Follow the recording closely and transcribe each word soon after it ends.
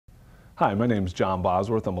Hi, my name is John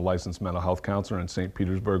Bosworth. I'm a licensed mental health counselor in St.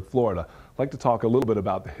 Petersburg, Florida. I'd like to talk a little bit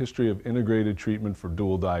about the history of integrated treatment for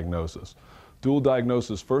dual diagnosis. Dual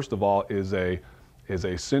diagnosis, first of all, is a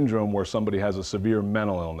syndrome where somebody has a severe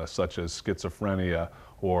mental illness, such as schizophrenia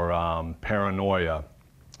or paranoia.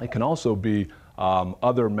 It can also be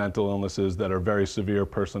other mental illnesses that are very severe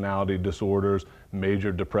personality disorders,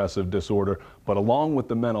 major depressive disorder. But along with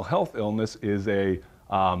the mental health illness is a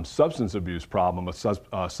substance abuse problem,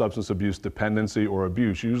 a substance abuse dependency or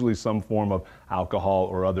abuse, usually some form of alcohol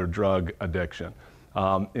or other drug addiction.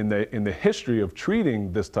 In the history of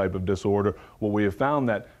treating this type of disorder, what we have found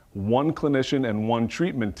that one clinician and one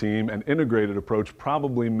treatment team, an integrated approach,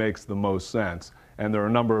 probably makes the most sense. And there are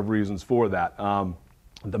a number of reasons for that.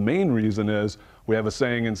 The main reason is we have a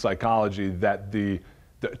saying in psychology that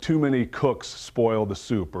too many cooks spoil the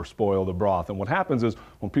soup or spoil the broth. And what happens is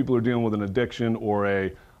when people are dealing with an addiction or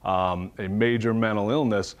a major mental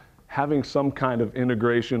illness, having some kind of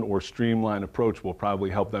integration or streamlined approach will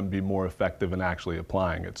probably help them be more effective in actually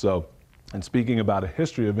applying it. So, and speaking about a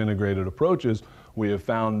history of integrated approaches, we have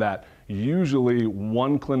found that usually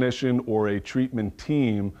one clinician or a treatment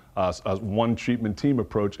team, one treatment team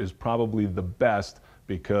approach is probably the best,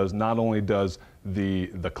 because not only does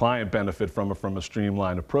the client benefit from a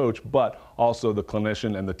streamlined approach, but also the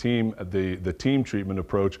clinician and the team treatment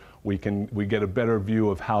approach, we get a better view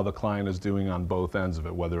of how the client is doing on both ends of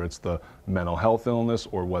it, whether it's the mental health illness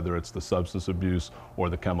or whether it's the substance abuse or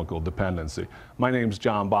the chemical dependency. My name's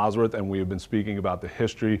John Bosworth, and we have been speaking about the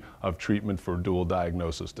history of treatment for dual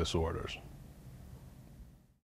diagnosis disorders.